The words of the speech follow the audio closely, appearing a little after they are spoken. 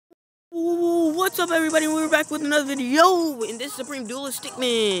Ooh, what's up, everybody? We're back with another video, and this is Supreme Duelist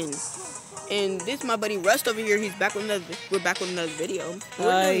Stickman. And this is my buddy Rust over here. We're back with another video.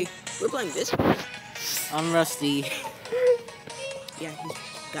 Hi. We're playing this one. I'm Rusty. Yeah,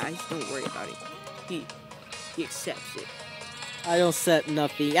 guys, don't worry about it. He accepts it. I don't set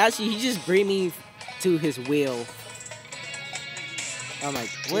nothing. Actually, he just bring me to his will. I'm like,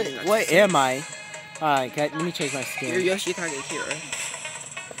 what am I? Alright, let me change my skin. You're Yoshikage Kira.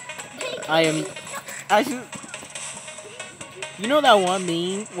 I am. Actually, you know that one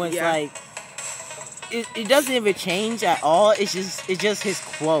meme when it's like, it doesn't even change at all. It's just his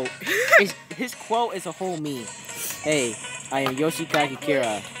quote. His quote is a whole meme. Hey, I am Yoshikage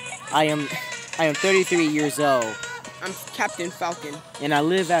Kira. I am 33 years old. I'm Captain Falcon. And I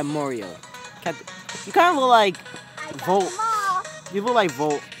live at Morio. You kind of look like Volt. You look like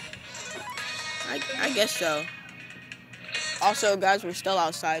Volt. I guess so. Also, guys, we're still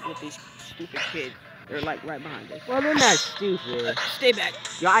outside with these stupid kids. They're like right behind us. Well, they're not stupid. Stay back.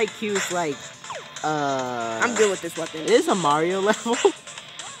 Your IQ's like, I'm good with this weapon. It is a Mario level.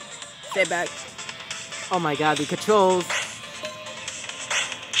 Stay back. Oh my god, the controls.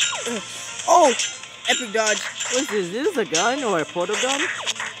 Oh! Epic dodge. What is this? Is this a gun or a portal gun?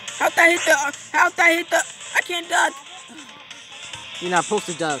 How'd I hit the... I can't duck. You're not supposed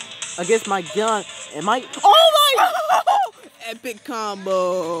to duck. Against my gun. Oh my! Epic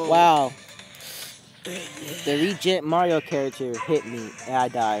combo. Wow. The reject Mario character hit me and I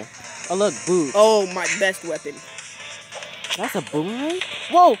die. Oh look, boot. Oh, my best weapon. That's a boomerang?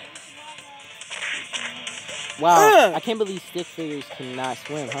 Whoa! Wow, I can't believe stick figures cannot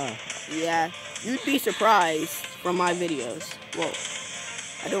swim, huh? Yeah, you'd be surprised from my videos. Well,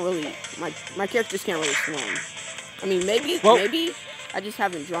 I don't really... My characters can't really swim. I mean, maybe I just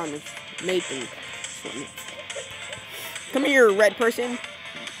haven't made them swim. Come here, red person.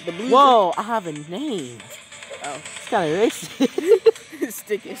 The blue. Whoa, I have a name. Oh. It's kind of racist.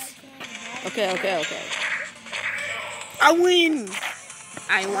 Stickers. Okay. I win!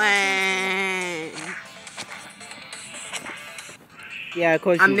 Yeah, of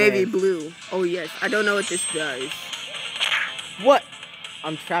course I'm navy blue. Oh, yes. I don't know what this does. What?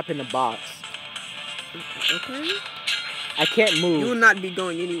 I'm trapped in a box. Okay. I can't move. You will not be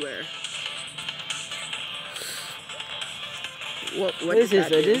going anywhere. What is this?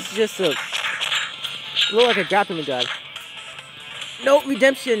 This is just a... look like a grappling gun. No,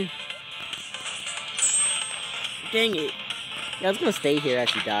 redemption. Dang it. Yeah, I was gonna stay here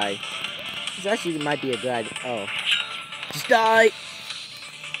as you die. This actually might be a good idea. Oh. Just die!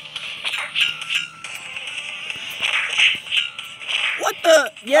 What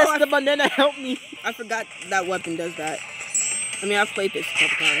the? Yes, the banana helped me. I forgot that weapon does that. I mean, I've played this a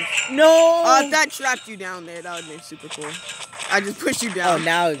couple times. No! If that trapped you down there, that would have been super cool. I just pushed you down. Oh,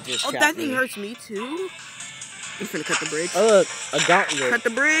 now it just trapped that me. thing hurts me too. I'm finna cut the bridge. Oh, look, a gauntlet. Cut the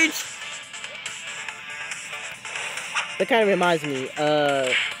bridge. That kind of reminds me,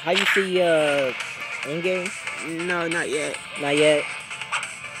 how you see, Endgame? No, not yet. Not yet?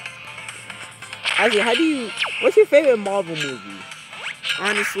 Actually, what's your favorite Marvel movie?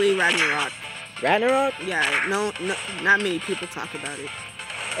 Honestly, Ragnarok. Ragnarok? Yeah, no, not many people talk about it.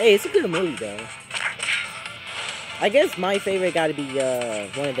 Hey, it's a good movie, though. I guess my favorite gotta be,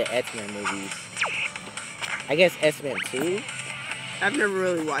 one of the X-Men movies. I guess X-Men 2? I've never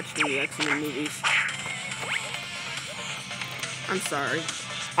really watched any X-Men movies. I'm sorry.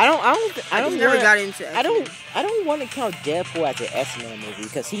 I don't never got into X-Men. I don't want to count Deadpool as an X-Men movie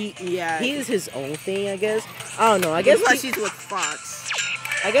because he is his own thing, I guess. I don't know. I guess he's with Fox.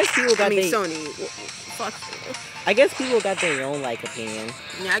 I guess people got Sony. Fox. I guess people got their own opinion.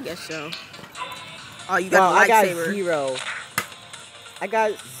 Yeah, I guess so. Oh, you got the lightsaber. I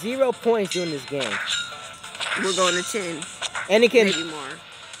got 0 points doing this game. We're going to 10. Anakin. Maybe more.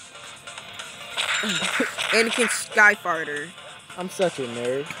 Anakin Skyfighter. I'm such a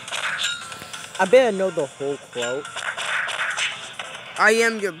nerd. I better know the whole quote. I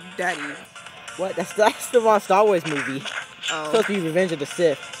am your daddy. What? That's the wrong Star Wars movie. Oh. Supposed to be Revenge of the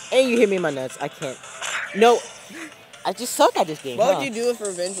Sith. And you hit me in my nuts. I can't. No. I just suck at this game. What would you do if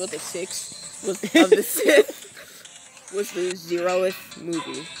Revenge of the Sith was the the 0th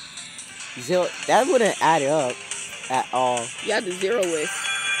movie? That wouldn't add up at all. Yeah, the 0th.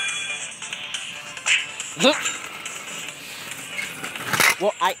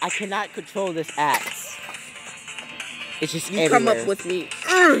 Well, I cannot control this axe. It's just everywhere. everywhere. Come up with me.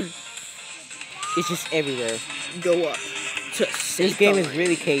 It's just everywhere. Go up. This game is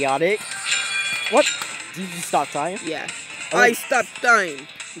really chaotic. What? Did you just stop trying? Yeah. I stopped dying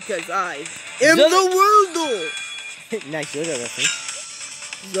because I am the world. Nice yoga reference.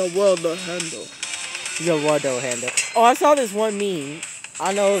 The world will handle. The world will handle. Oh, I saw this one meme.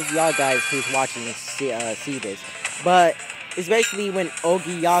 I don't know if y'all guys who's watching this see this, but it's basically when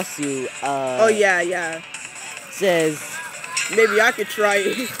Ogiyasu oh yeah. says, maybe I could try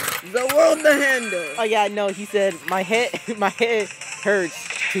it. The world to handle. Oh yeah, no, he said my head hurts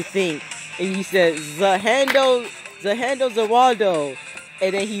to think, and he said the handle Zawaldo,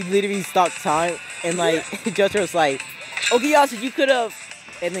 and then he literally stopped time, and like Jotaro's like, Ogiyasu, you could have,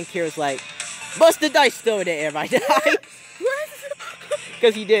 and then Kira's like, bust the dice, throw it in air, my die.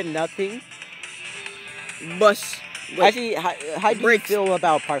 Because he did nothing. Bust. Actually, how do you feel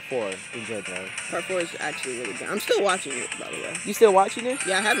about part 4 in JoJo? Part 4 is actually really good. I'm still watching it, by the way. You still watching it?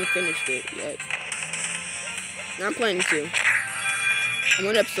 Yeah, I haven't finished it yet. I'm planning to. I'm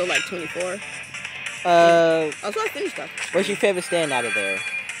on episode like 24. Also, I finished that. What's your favorite stand out of there?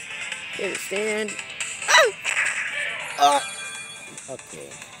 Favorite stand? Okay.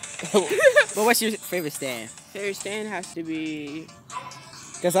 But what's your favorite stand? Favorite stand has to be...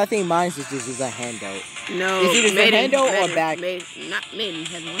 Because I think mine is just a handout. No, is it a handout or back? Not made in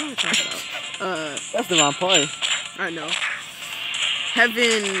heaven. What am I talking about? That's the wrong part. I know.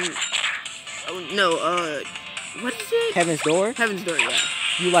 Heaven. Oh no. What is it? Heaven's Door. Heaven's Door. Yeah.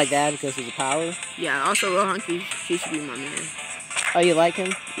 You like that because of the power? Yeah. Also, Rohan, he should be my man. Oh, you like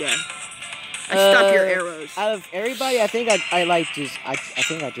him? Yeah. I stop your arrows. Out of everybody, I think I like just I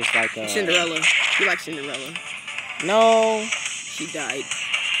think I just like Cinderella. You like Cinderella? No. She died.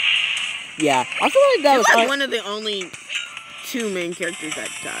 Yeah, I feel like that was like one of the only 2 main characters that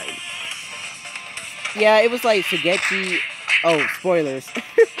died. Yeah, it was like Sugechi. Oh, spoilers.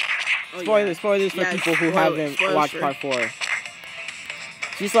 Spoilers for people who haven't watched part 4.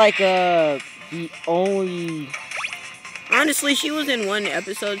 She's like the only. Honestly, she was in 1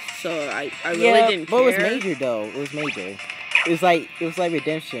 episode, so I really didn't care. But it was major though. It was major. It was like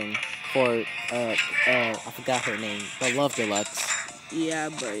redemption for I forgot her name. The Love Deluxe. Yeah,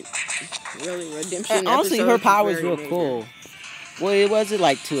 but really redemption. And honestly, her power is real cool. Well, was it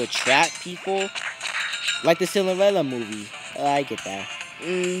like to attract people? Like the Cinderella movie. I get that.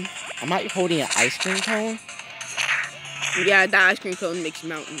 Am I holding an ice cream cone? Yeah, the ice cream cone makes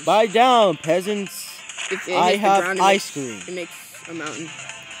mountains. Buy down, peasants. I have ice cream. It makes a mountain.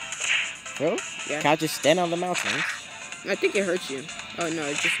 Bro? Yeah. Can I just stand on the mountains? I think it hurts you. Oh no,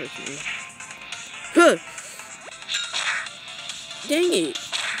 it just hurts me. Huh. Dang it.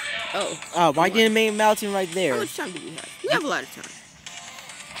 Oh, why didn't it make a mountain right there? How much time do we have? We have a lot of time.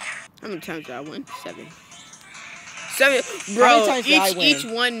 How many times did I win? 7. 7. Bro, each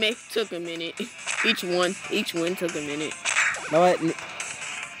one took a minute. Each one took a minute. No, what?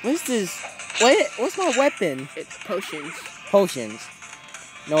 What's this? What's my weapon? It's potions. Potions.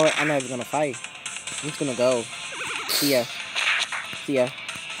 No, I'm not even gonna fight. I'm just gonna go. See ya.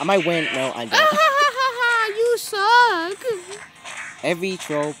 I might win. No, I don't. You suck. Every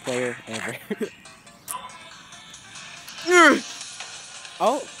troll player ever.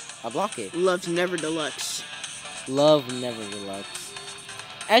 Oh, I block it. Love's never deluxe. Love never deluxe.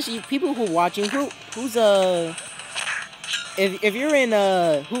 Actually, people who are watching, who's if you're in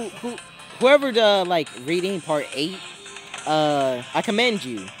whoever the like reading part 8, I commend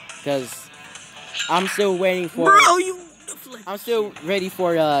you because I'm still waiting for. Bro, you. I'm still ready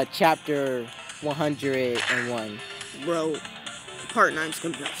for chapter 101. Bro, part 9's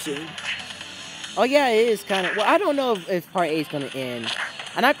coming out soon. Oh yeah, it is kind of. Well, I don't know if part 8 is gonna end.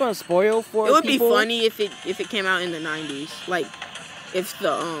 I'm not gonna spoil for. It would be funny if it came out in the 90s, like if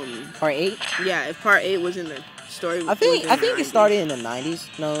the part 8. Yeah, if part 8 was in the story. I think it started in the 90s.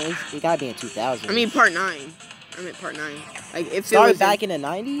 No, it gotta be in 2000. I mean part 9. I meant part 9. Like if it started back in the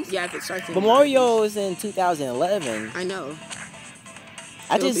 90s. Yeah, if it starts in. Memorial is in 2011. I know.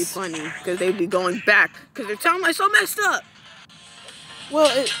 It would be funny because they'd be going back because their timelines so messed up.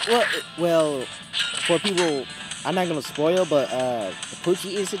 Well, for people, I'm not gonna spoil, but the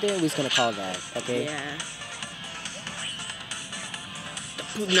Poochie incident, we're just gonna call that, okay? Yeah. The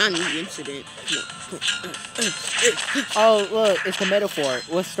Punani incident. Oh, look, it's the metaphor.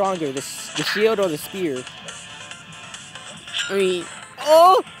 What's stronger, the shield or the spear? I mean,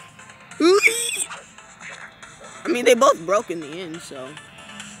 oh! I mean, they both broke in the end, so.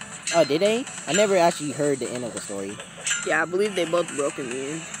 Oh, did they? I never actually heard the end of the story. Yeah, I believe they both broke in the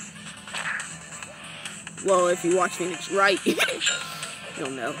end. Well, if you watch Phoenix Wright,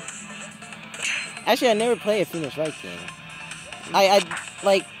 you'll know. Actually, I never played a Phoenix Wright game. I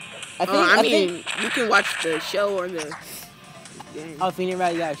mean, you can watch the show or the game. Oh, Phoenix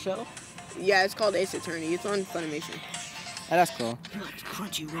Wright got a show? Yeah, it's called Ace Attorney. It's on Funimation. Oh, that's cool. You like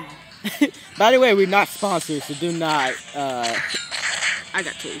Crunchyroll. By the way, we're not sponsored, so do not I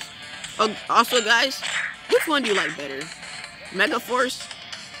got taste. Oh, also, guys, which one do you like better? Mega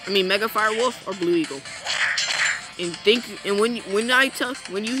Fire Wolf or Blue Eagle? And when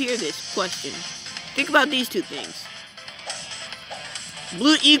you hear this question, think about these two things.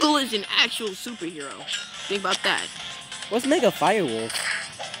 Blue Eagle is an actual superhero. Think about that. What's Mega Firewolf?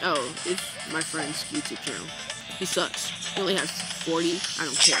 Oh, it's my friend's YouTube channel. He sucks. He only has 40. I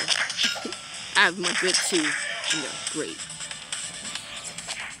don't care. I have my good too. And they're great.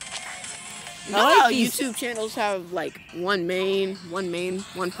 You know how YouTube channels have like one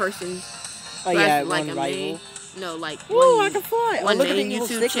person. Oh yeah, like one a rival. main. No, like ooh, I can fly. One look at main the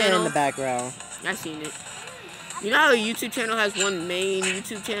YouTube channel in the background. I seen it. You know how a YouTube channel has one main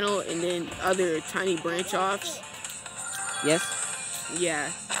YouTube channel and then other tiny branch offs? Yes. Yeah,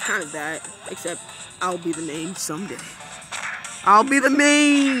 kind of that. Except I'll be the main someday. I'll be the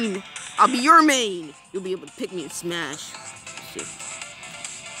main. I'll be your main. You'll be able to pick me and smash. Shit.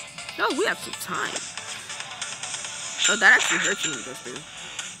 Oh, we have some time. Oh, that actually hurts when it goes through.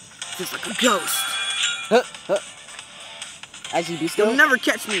 Just like a ghost. Actually, be still. You'll never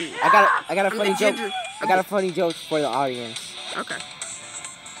catch me. I got a funny joke. I got a funny joke for the audience. Okay.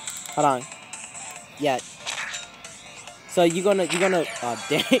 Hold on. Yeah. So you're gonna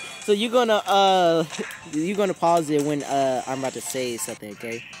So you're gonna pause it when I'm about to say something,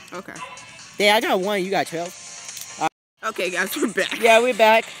 okay? Okay. Yeah, I got 1. You got 12. Okay, guys, we're back. Yeah, we're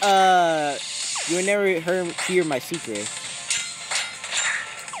back. You'll never hear my secret.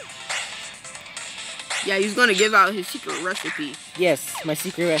 Yeah, he's gonna give out his secret recipe. Yes, my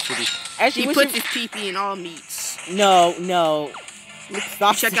secret recipe. Actually, he puts his pee-pee in all meats. No.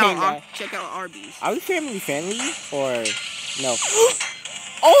 Stop check out Arby's. Are we family friendly or no?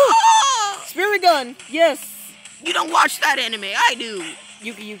 Oh, Spirit Gun. Yes. You don't watch that anime. I do.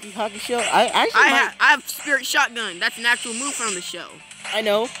 Yu Hakusho. I have Spirit Shotgun. That's an actual move from the show. I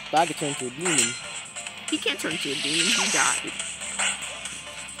know, but I could turn into a demon. He can't turn into a demon. He died.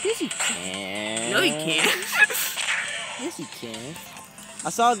 Yes, he can. No, he can't. Yes, he can.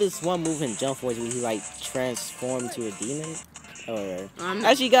 I saw this one move in Jump Force where he like transformed to a demon. Or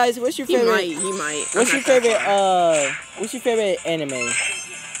actually, guys, what's your favorite? He might. What's your favorite anime?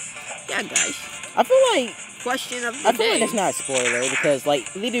 Yeah, guys. I feel like question of the day. I feel like that's not a spoiler because like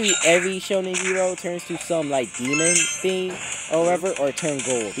literally every shonen hero turns to some like demon thing or whatever, or turn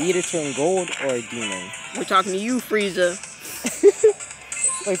gold. They either turn gold or a demon. We're talking to you, Frieza.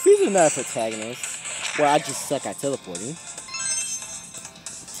 Like Frieza's not a protagonist. Well, I just suck at teleporting.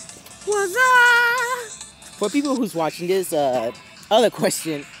 What's up? For people who's watching this, other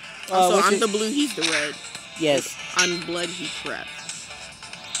question. So I'm the blue, he's the red. Yes. I'm blood, he's crap.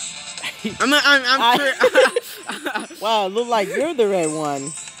 Wow, look like you're the red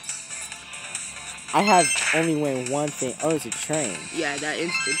one. I have only one thing. Oh, it's a train. Yeah, that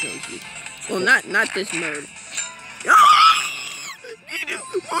instant kills you. Well, not this mode.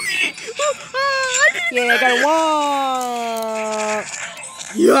 Yeah, I got one.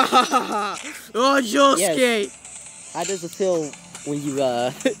 Yeah. Oh, Josuke. Yes. How does it feel when you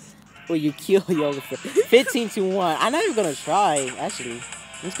when you kill your 15-1? I'm not even gonna try. Actually,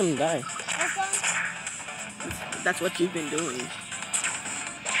 I'm just gonna die. That's what you've been doing.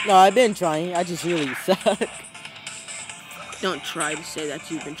 No, I've been trying. I just really suck. Don't try to say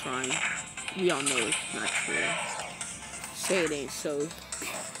that you've been trying. We all know it's not true. Say it ain't so.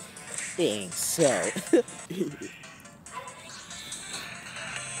 It ain't so.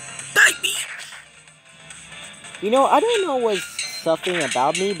 You know, I don't know what's something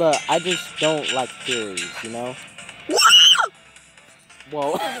about me, but I just don't like theories, you know?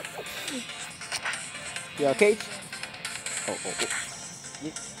 Whoa. You okay? Oh.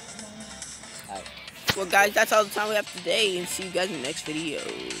 Yeah. Alright. Well, guys, that's all the time we have today, and see you guys in the next video.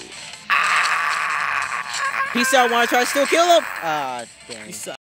 Peace out, wanna try to still kill him? Ah, dang.